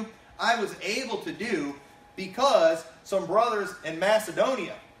for you, I was able to do because some brothers in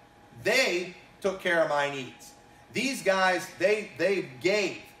Macedonia, they took care of my needs. These guys, they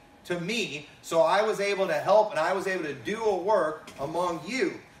gave to me, so I was able to help and I was able to do a work among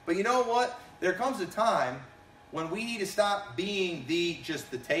you. But you know what? There comes a time when we need to stop being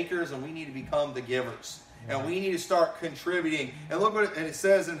just the takers, and we need to become the givers. And we need to start contributing. And look what it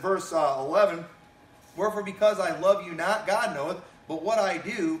says in verse 11. "Wherefore, because I love you not, God knoweth, but what I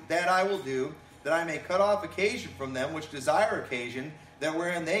do, that I will do, that I may cut off occasion from them which desire occasion, that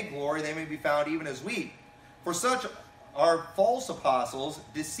wherein they glory they may be found even as we. For such are false apostles,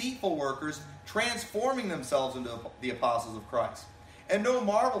 deceitful workers, transforming themselves into the apostles of Christ. And no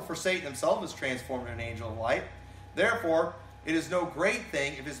marvel, for Satan himself is transformed into an angel of light. Therefore, it is no great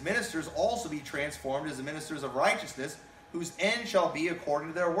thing if his ministers also be transformed as the ministers of righteousness, whose end shall be according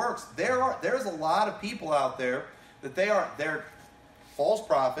to their works." There's a lot of people out there that they're false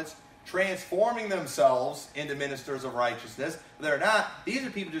prophets, transforming themselves into ministers of righteousness. They're not. These are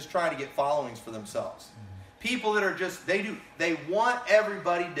people just trying to get followings for themselves. People that are just, they want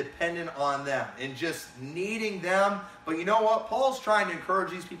everybody dependent on them and just needing them. But you know what? Paul's trying to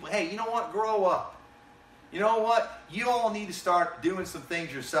encourage these people, hey, you know what? Grow up. You know what? You all need to start doing some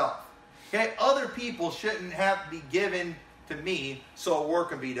things yourself. Okay? Other people shouldn't have to be given to me so work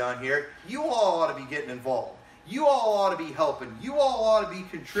can be done here. You all ought to be getting involved. You all ought to be helping. You all ought to be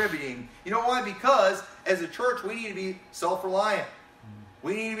contributing. You know why? Because as a church, we need to be self-reliant.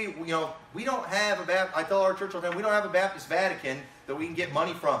 We need to be, we don't have I tell our church all the time, we don't have a Baptist Vatican that we can get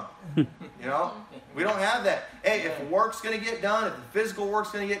money from. We don't have that. Hey, if work's going to get done, if the physical work's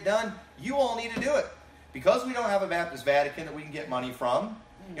going to get done, you all need to do it. Because we don't have a Baptist Vatican that we can get money from,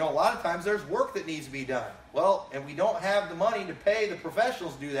 a lot of times there's work that needs to be done. Well, and we don't have the money to pay the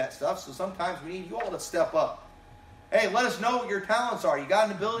professionals to do that stuff, so sometimes we need you all to step up. Hey, let us know what your talents are. You got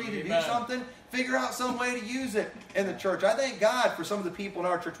an ability to do something? Figure out some way to use it in the church. I thank God for some of the people in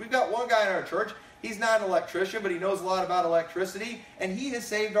our church. We've got one guy in our church. He's not an electrician, but he knows a lot about electricity, and he has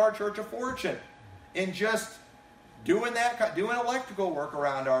saved our church a fortune in just doing electrical work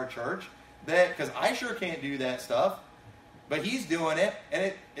around our church. Because I sure can't do that stuff, but he's doing it,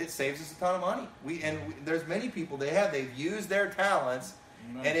 and it saves us a ton of money. There's many people they've used their talents,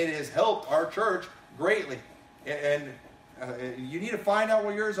 and it has helped our church greatly. And you need to find out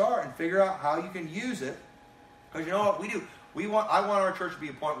what yours are and figure out how you can use it. Because you know what we do? I want our church to be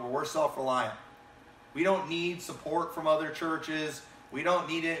a point where we're self-reliant. We don't need support from other churches. We don't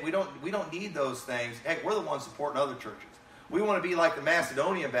need it. We don't need those things. Heck, we're the ones supporting other churches. We want to be like the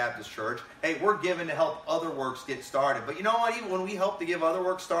Macedonian Baptist Church. Hey, we're given to help other works get started. But you know what? Even when we help to give other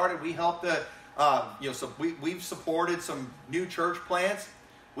works started, we help to, we've supported some new church plants.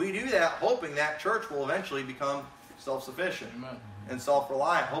 We do that hoping that church will eventually become self-sufficient and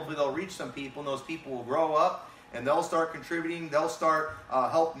self-reliant. Hopefully they'll reach some people, and those people will grow up, and they'll start contributing. They'll start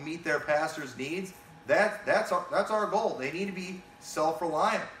helping meet their pastor's needs. That's our goal. They need to be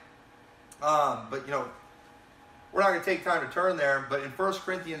self-reliant. But we're not going to take time to turn there. But in 1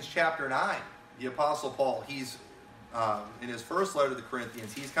 Corinthians chapter 9, the Apostle Paul, he's in his first letter to the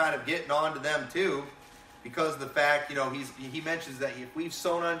Corinthians, he's kind of getting on to them too. Because of the fact, he mentions that if we've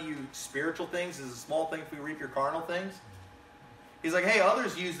sown unto you spiritual things, is a small thing if we reap your carnal things. He's like, hey,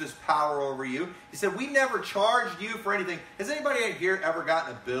 others use this power over you. He said, we never charged you for anything. Has anybody here ever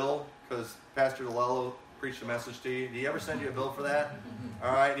gotten a bill because Pastor DeLello preached a message to you? Did he ever send you a bill for that?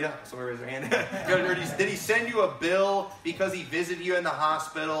 All right, yeah. Somebody raise their hand. Did he send you a bill because he visited you in the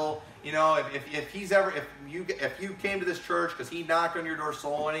hospital? If you came to this church because he knocked on your door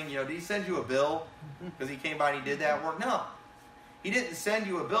soul winning, did he send you a bill because he came by and he did that work? No, he didn't send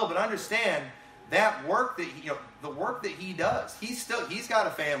you a bill. But understand that work that the work that he does, he's got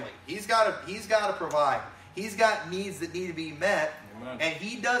a family. He's got to provide. He's got needs that need to be met, and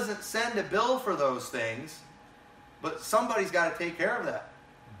he doesn't send a bill for those things. But somebody's got to take care of that.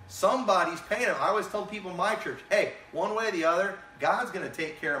 Somebody's paying him. I always tell people in my church, hey, one way or the other, God's going to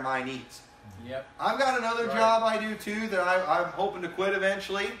take care of my needs. Yep. I've got another job I do too that I'm hoping to quit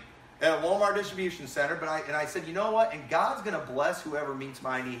eventually at a Walmart distribution center. But I said, you know what? And God's going to bless whoever meets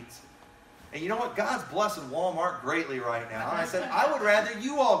my needs. And you know what? God's blessing Walmart greatly right now. And I said, I would rather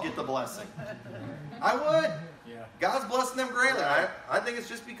you all get the blessing. I would. Yeah. God's blessing them greatly. Right. I think it's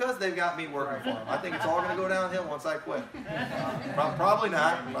just because they've got me working for them. I think it's all going to go downhill once I quit. Probably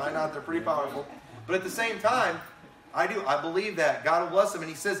not. Probably not. They're pretty powerful. But at the same time, I do. I believe that. God will bless them. And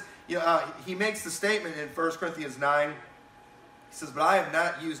he says, he makes the statement in 1 Corinthians 9. He says, but I have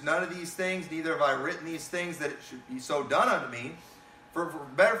not used none of these things, neither have I written these things that it should be so done unto me. For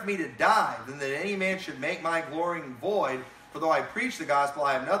better for me to die than that any man should make my glorying void. For though I preach the gospel,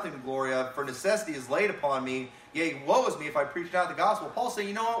 I have nothing to glory of. For necessity is laid upon me. Yea, woe is me if I preach not the gospel. Paul's saying,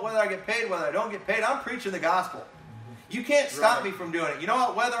 you know what? Whether I get paid, whether I don't get paid, I'm preaching the gospel. You can't stop me from doing it. You know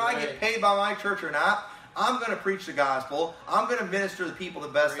what? Whether I get paid by my church or not, I'm going to preach the gospel. I'm going to minister to the people the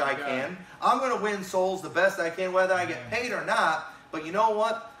best I can. I'm going to win souls the best I can, whether I get paid or not. But you know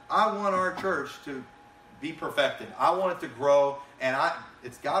what? I want our church to be perfected. I want it to grow. And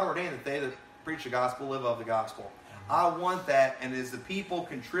it's God ordained that they that preach the gospel live of the gospel. I want that. And as the people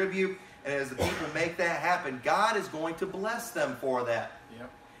contribute and as the people make that happen, God is going to bless them for that.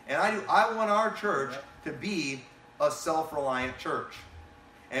 Yep. And I want our church to be a self-reliant church.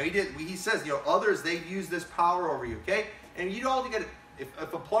 And he says, others, they've used this power over you, okay? And you all get it.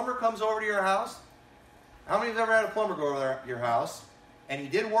 If a plumber comes over to your house, how many have ever had a plumber go over to your house, and he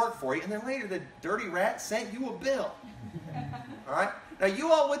did work for you, and then later the dirty rat sent you a bill? All right? Now,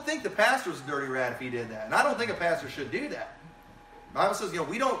 you all would think the pastor was a dirty rat if he did that. And I don't think a pastor should do that. The Bible says,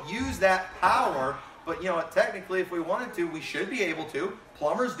 we don't use that power, but, technically, if we wanted to, we should be able to.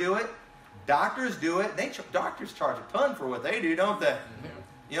 Plumbers do it. Doctors do it. Doctors charge a ton for what they do, don't they?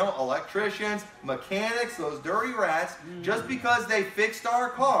 Electricians, mechanics, those dirty rats, just because they fixed our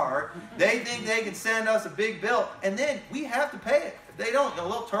car, they think they can send us a big bill, and then we have to pay it. If they don't,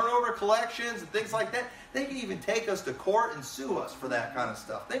 they'll turnover collections and things like that. They can even take us to court and sue us for that kind of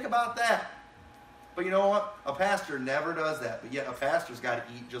stuff. Think about that. But you know what? A pastor never does that. But yet a pastor's got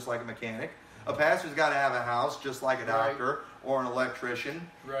to eat just like a mechanic. A pastor's got to have a house just like a doctor or an electrician.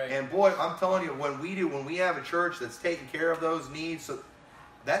 Right. And boy, I'm telling you, when we have a church that's taking care of those needs, so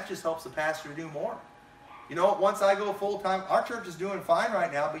that just helps the pastor do more. You know what? Once I go full-time, our church is doing fine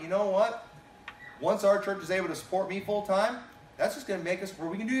right now, but you know what? Once our church is able to support me full-time, that's just going to make us where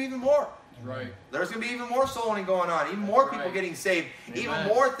we can do even more. Right. There's going to be even more soul winning going on, even more people getting saved, even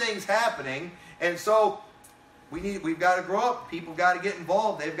more things happening. And so we've got to grow up. People got to get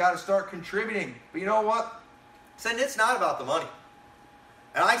involved. They've got to start contributing. But you know what? Saying it's not about the money.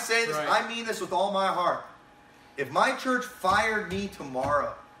 And I say this, I mean this with all my heart. If my church fired me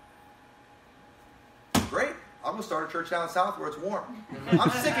tomorrow, great. I'm going to start a church down south where it's warm.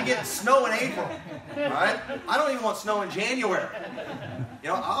 I'm sick of getting snow in April. All right? I don't even want snow in January. You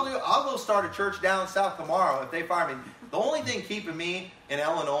know, I'll go start a church down south tomorrow if they fire me. The only thing keeping me in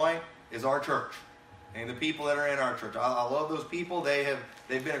Illinois is our church and the people that are in our church. I love those people. They've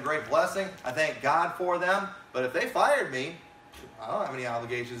been a great blessing. I thank God for them. But if they fired me, I don't have any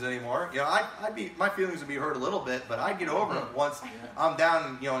obligations anymore. You know, my feelings would be hurt a little bit, but I'd get over it once I'm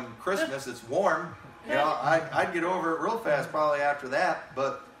down. You know, in Christmas it's warm. You know, I'd get over it real fast probably after that.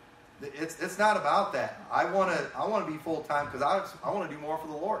 But it's not about that. I want to be full time because I want to do more for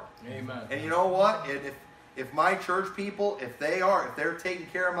the Lord. Amen. And you know what? If my church people, if they're taking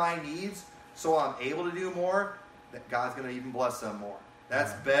care of my needs, so I'm able to do more, that God's going to even bless them more.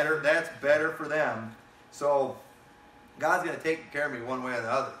 That's better. That's better for them. So God's going to take care of me one way or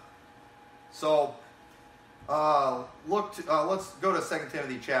the other. So let's go to 2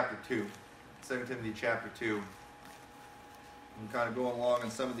 Timothy chapter 2. 2 Timothy chapter 2. I'm kind of going along in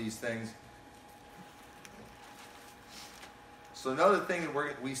some of these things. So another thing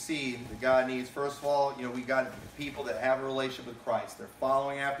that we see that God needs, first of all, you know, we got people that have a relationship with Christ. They're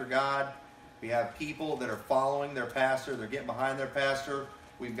following after God. We have people that are following their pastor. They're getting behind their pastor.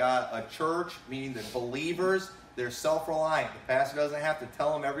 We've got a church, meaning that believers, they're self-reliant. The pastor doesn't have to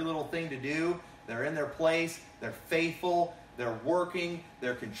tell them every little thing to do. They're in their place. They're faithful. They're working.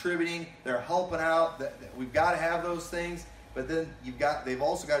 They're contributing. They're helping out. We've got to have those things. But then they've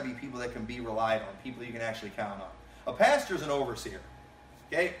also got to be people that can be relied on, people you can actually count on. A pastor is an overseer.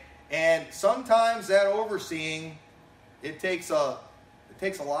 Okay? And sometimes that overseeing, it takes a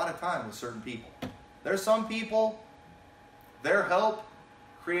lot of time with certain people. There's some people, their help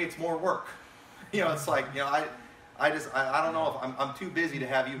creates more work. You know, it's like, you know, I don't know if I'm too busy to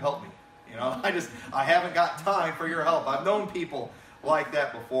have you help me. You know, I haven't got time for your help. I've known people like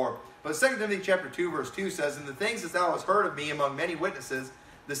that before. But 2 Timothy chapter 2 verse 2 says, "And the things that thou hast heard of me among many witnesses,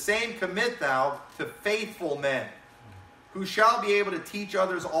 the same commit thou to faithful men, who shall be able to teach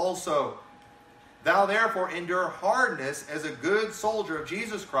others also. Thou therefore endure hardness as a good soldier of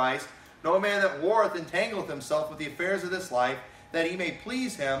Jesus Christ. No man that warreth entangleth himself with the affairs of this life, that he may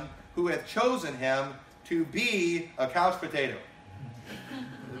please him who hath chosen him to be a couch potato."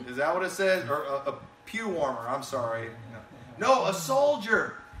 Is that what it says? Or a pew warmer, I'm sorry. No, a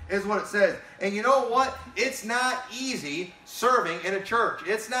soldier is what it says. And you know what? It's not easy serving in a church.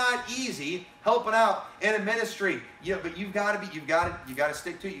 It's not easy helping out in a ministry. But you've got to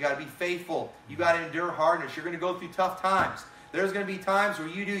stick to it. You got to be faithful. You got to endure hardness. You're going to go through tough times. There's going to be times where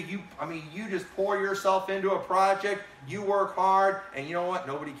you just pour yourself into a project. You work hard, and you know what?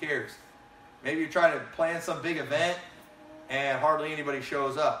 Nobody cares. Maybe you're trying to plan some big event, and hardly anybody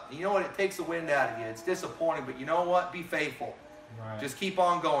shows up. And you know what? It takes the wind out of you. It's disappointing, but you know what? Be faithful. Right. Just keep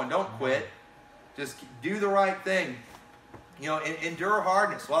on going. Don't quit. Just do the right thing. You know, endure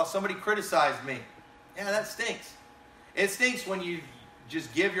hardness. Well, somebody criticized me. Yeah, that stinks. It stinks when you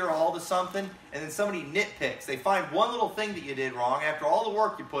just give your all to something and then somebody nitpicks. They find one little thing that you did wrong after all the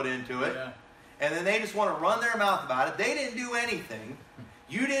work you put into it. Yeah. And then they just want to run their mouth about it. They didn't do anything.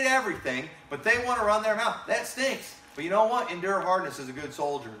 You did everything, but they want to run their mouth. That stinks. But you know what? Endure hardness as a good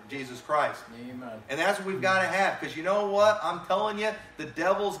soldier of Jesus Christ. Amen. And that's what we've got to have. Because you know what? I'm telling you, the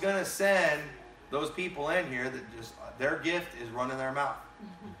devil's going to send those people in here that just, their gift is running their mouth.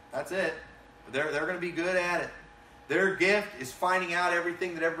 That's it. They're going to be good at it. Their gift is finding out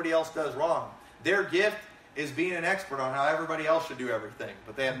everything that everybody else does wrong. Their gift is being an expert on how everybody else should do everything.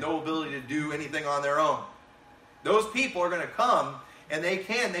 But they have no ability to do anything on their own. Those people are going to come, and they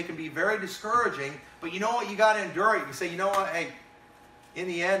can be very discouraging. But you know what? You got to endure it. You say, you know what? Hey, in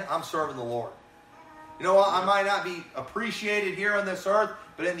the end, I'm serving the Lord. You know what? I might not be appreciated here on this earth,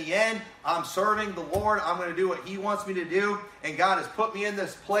 but in the end, I'm serving the Lord. I'm going to do what He wants me to do. And God has put me in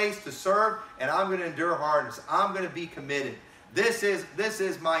this place to serve, and I'm going to endure hardness. I'm going to be committed. This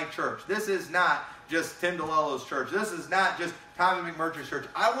is my church. This is not just Tim DeLello's church. This is not just Tommy McMurtry's church.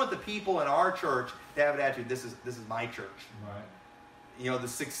 I want the people in our church to have an attitude. This is my church. Right. You know, the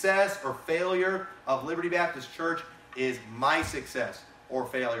success or failure of Liberty Baptist Church is my success or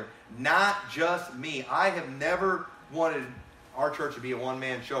failure, not just me. I have never wanted our church to be a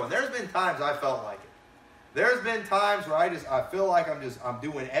one-man show, and there's been times I felt like it. There's been times where I feel like I'm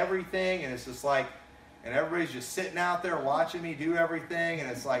doing everything, and it's just like, and everybody's just sitting out there watching me do everything, and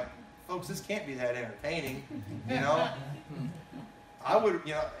it's like, folks, this can't be that entertaining, you know. I would,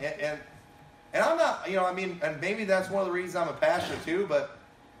 you know, and I'm not, you know, I mean, and maybe that's one of the reasons I'm a pastor too, but,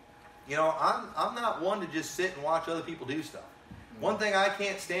 you know, I'm not one to just sit and watch other people do stuff. One thing I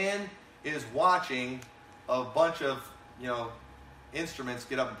can't stand is watching a bunch of, you know, instruments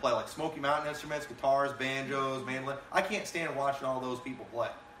get up and play, like Smoky Mountain instruments, guitars, banjos, mandolin. I can't stand watching all those people play.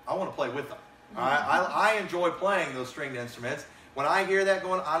 I want to play with them. I enjoy playing those stringed instruments. When I hear that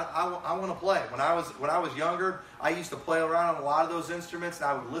going, I want to play. When I was younger, I used to play around on a lot of those instruments, and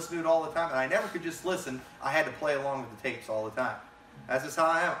I would listen to it all the time. And I never could just listen. I had to play along with the tapes all the time. That's just how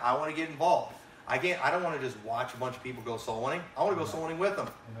I am. I want to get involved. I don't want to just watch a bunch of people go soul winning. I want to go soul winning with them.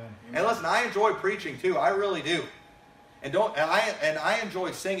 Amen. And listen, I enjoy preaching too. I really do. And I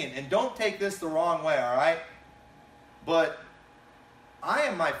enjoy singing. And don't take this the wrong way, all right? But I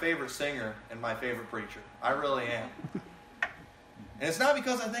am my favorite singer and my favorite preacher. I really am. And it's not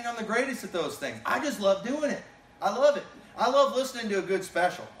because I think I'm the greatest at those things. I just love doing it. I love it. I love listening to a good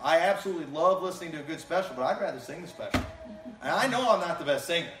special. I absolutely love listening to a good special, but I'd rather sing the special. And I know I'm not the best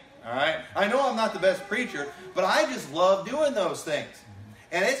singer, all right? I know I'm not the best preacher, but I just love doing those things.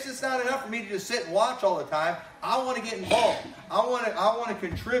 And it's just not enough for me to just sit and watch all the time. I want to get involved. I want to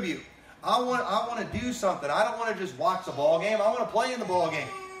contribute. I want to do something. I don't want to just watch the ball game. I want to play in the ball game.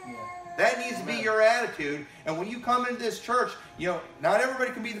 That needs to be your attitude. And when you come into this church, you know, not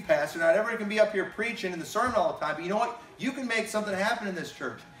everybody can be the pastor. Not everybody can be up here preaching in the sermon all the time. But you know what? You can make something happen in this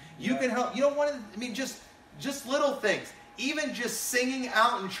church. You can help. You don't want to, I mean, just little things. Even just singing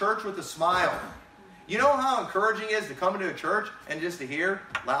out in church with a smile. You know how encouraging it is to come into a church and just to hear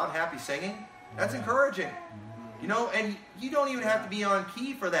loud, happy singing? That's encouraging. You know, and you don't even have to be on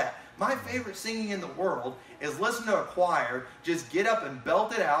key for that. My favorite singing in the world is listen to a choir, just get up and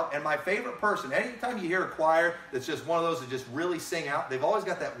belt it out. And my favorite person, anytime you hear a choir that's just one of those that just really sing out, they've always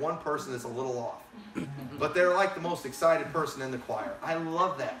got that one person that's a little off. But they're like the most excited person in the choir. I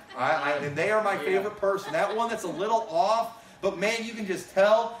love that. And they are my favorite person. That one that's a little off, but man, you can just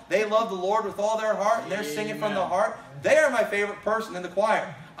tell they love the Lord with all their heart, and they're singing from the heart. They are my favorite person in the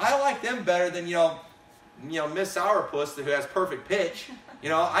choir. I like them better than, you know, Miss Sourpuss who has perfect pitch. You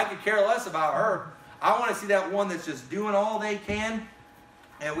know, I could care less about her. I want to see that one that's just doing all they can.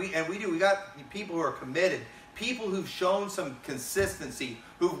 And we do. We got people who are committed. People who've shown some consistency,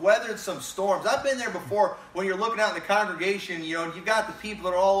 who've weathered some storms. I've been there before when you're looking out in the congregation, you know, you've got the people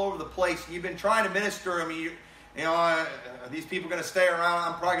that are all over the place. You've been trying to minister to them. You know, are these people going to stay around?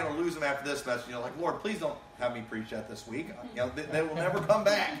 I'm probably going to lose them after this message. You know, like, Lord, please don't have me preach that this week. You know, they will never come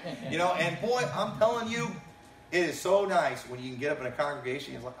back. You know, and boy, I'm telling you, it is so nice when you can get up in a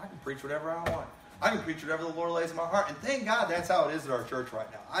congregation and it's like, I can preach whatever I want. I can preach whatever the Lord lays in my heart. And thank God that's how it is at our church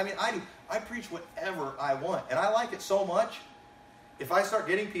right now. I mean, I preach whatever I want. And I like it so much. If I start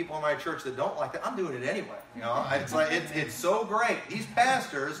getting people in my church that don't like that, I'm doing it anyway. You know, it's like it's so great. These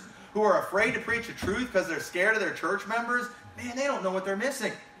pastors who are afraid to preach the truth because they're scared of their church members, man, they don't know what they're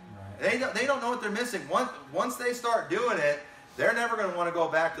missing. They don't know what they're missing. Once they start doing it, they're never going to want to go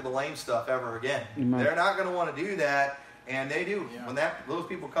back to the lame stuff ever again. Amen. They're not going to want to do that, and they do. Yeah. When those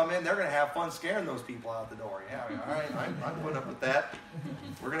people come in, they're going to have fun scaring those people out the door. Yeah, all right, I'm putting up with that.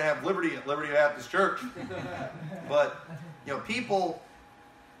 We're going to have liberty at Liberty Baptist Church. But people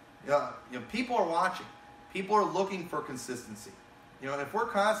are watching. People are looking for consistency. And if we're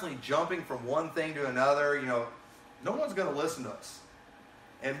constantly jumping from one thing to another, no one's going to listen to us.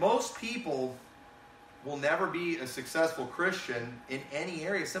 And most people will never be a successful Christian in any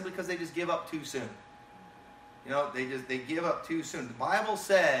area simply because they just give up too soon. They give up too soon. The Bible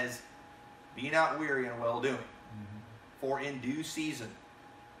says, "Be not weary in well-doing, for in due season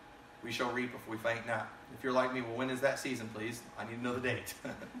we shall reap if we faint not." If you're like me, well, when is that season, please? I need to know the date.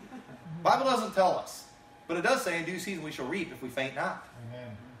 The Bible doesn't tell us, but it does say in due season we shall reap if we faint not.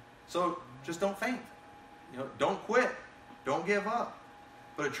 Amen. So just don't faint. Don't quit. Don't give up.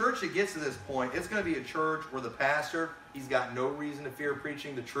 But a church that gets to this point, it's going to be a church where the pastor, he's got no reason to fear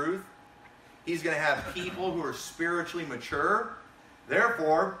preaching the truth. He's going to have people who are spiritually mature.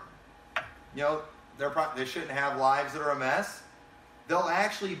 Therefore, they shouldn't have lives that are a mess. They'll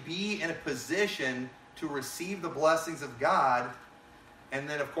actually be in a position to receive the blessings of God. And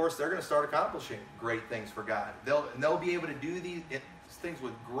then, of course, they're going to start accomplishing great things for God. They'll be able to do these things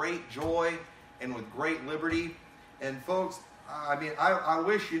with great joy and with great liberty. And folks, I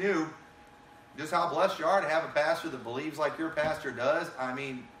wish you knew just how blessed you are to have a pastor that believes like your pastor does. I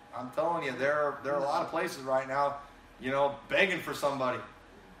mean, I'm telling you, there are a lot of places right now, begging for somebody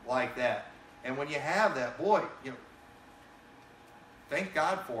like that. And when you have that, boy, thank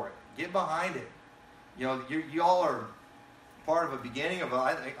God for it. Get behind it. you all are part of a beginning of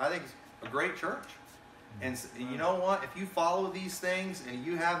I think it's a great church. And you know what? If you follow these things and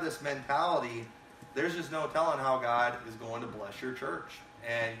you have this mentality, there's just no telling how God is going to bless your church,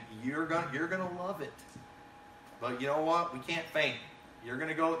 and you're gonna love it. But you know what? We can't faint. You're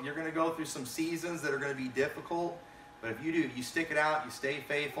gonna go through some seasons that are gonna be difficult. But if you do, you stick it out, you stay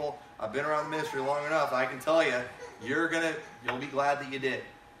faithful. I've been around the ministry long enough. I can tell you, you'll be glad that you did.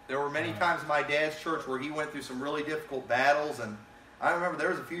 There were many times in my dad's church where he went through some really difficult battles, and I remember there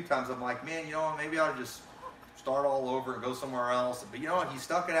was a few times I'm like, man, maybe I ought to just start all over and go somewhere else. But you know what? He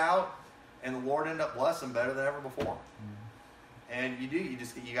stuck it out, and the Lord ended up blessing him better than ever before. And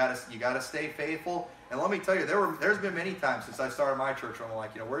you gotta stay faithful. And let me tell you, there's been many times since I started my church where I'm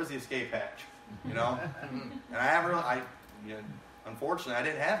like, where's the escape hatch? And I haven't really. Unfortunately, I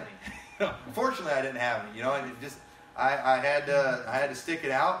didn't have any. Unfortunately, I didn't have any. And it just I had to stick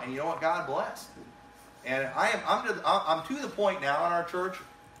it out, and you know what? God blessed. And I'm to the point now in our church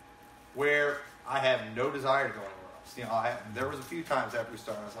where I have no desire to go anywhere else. There was a few times after we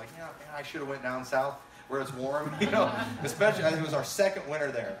started, I was like, man, I should have went down south where it's warm. Especially it was our second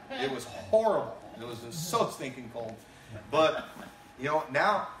winter there. It was horrible. It was so stinking cold. But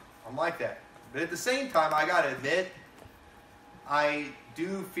now I'm like that. But at the same time, I got to admit, I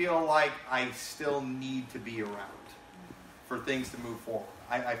do feel like I still need to be around for things to move forward.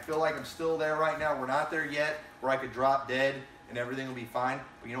 I feel like I'm still there right now. We're not there yet where I could drop dead and everything will be fine.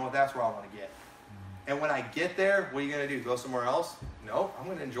 But you know what? That's where I want to get. And when I get there, what are you going to do? Go somewhere else? No, I'm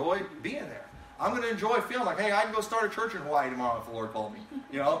going to enjoy being there. I'm going to enjoy feeling like, hey, I can go start a church in Hawaii tomorrow if the Lord called me.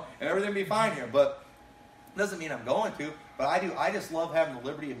 And everything will be fine here. But it doesn't mean I'm going to. But I just love having the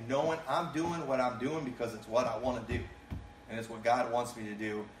liberty of knowing I'm doing what I'm doing because it's what I want to do. And it's what God wants me to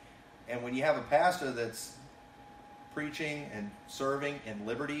do. And when you have a pastor that's preaching and serving in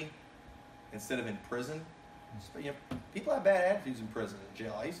liberty instead of in prison, people have bad attitudes in prison and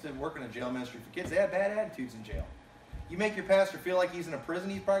jail. I used to work in a jail ministry for kids. They have bad attitudes in jail. You make your pastor feel like he's in a prison,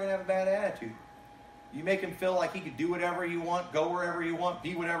 he's probably going to have a bad attitude. You make him feel like he could do whatever you want, go wherever you want,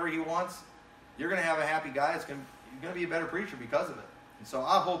 be whatever he wants, you're going to have a happy guy. You're going to be a better preacher because of it. And so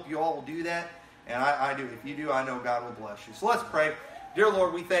I hope you all will do that. And I do. If you do, I know God will bless you. So let's pray. Dear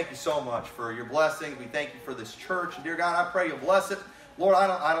Lord, we thank you so much for your blessing. We thank you for this church. And dear God, I pray you'll bless it. Lord,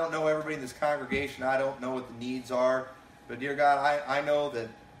 I don't know everybody in this congregation. I don't know what the needs are. But dear God, I know that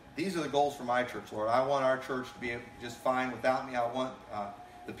these are the goals for my church, Lord. I want our church to be just fine without me. I want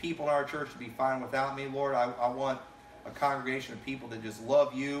the people in our church to be fine without me, Lord. I want a congregation of people that just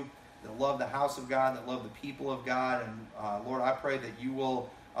love you, that love the house of God, that love the people of God. And Lord, I pray that you will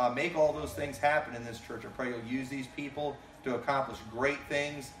make all those things happen in this church. I pray you'll use these people to accomplish great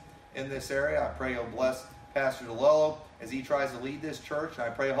things in this area. I pray you'll bless Pastor DeLello as he tries to lead this church. And I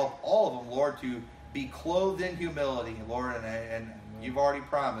pray you'll help all of them, Lord, to be clothed in humility, Lord. And you've already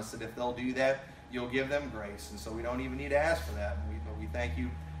promised that if they'll do that, you'll give them grace. And so we don't even need to ask for that. But we thank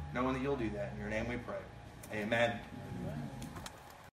you knowing that you'll do that. In your name we pray. Amen.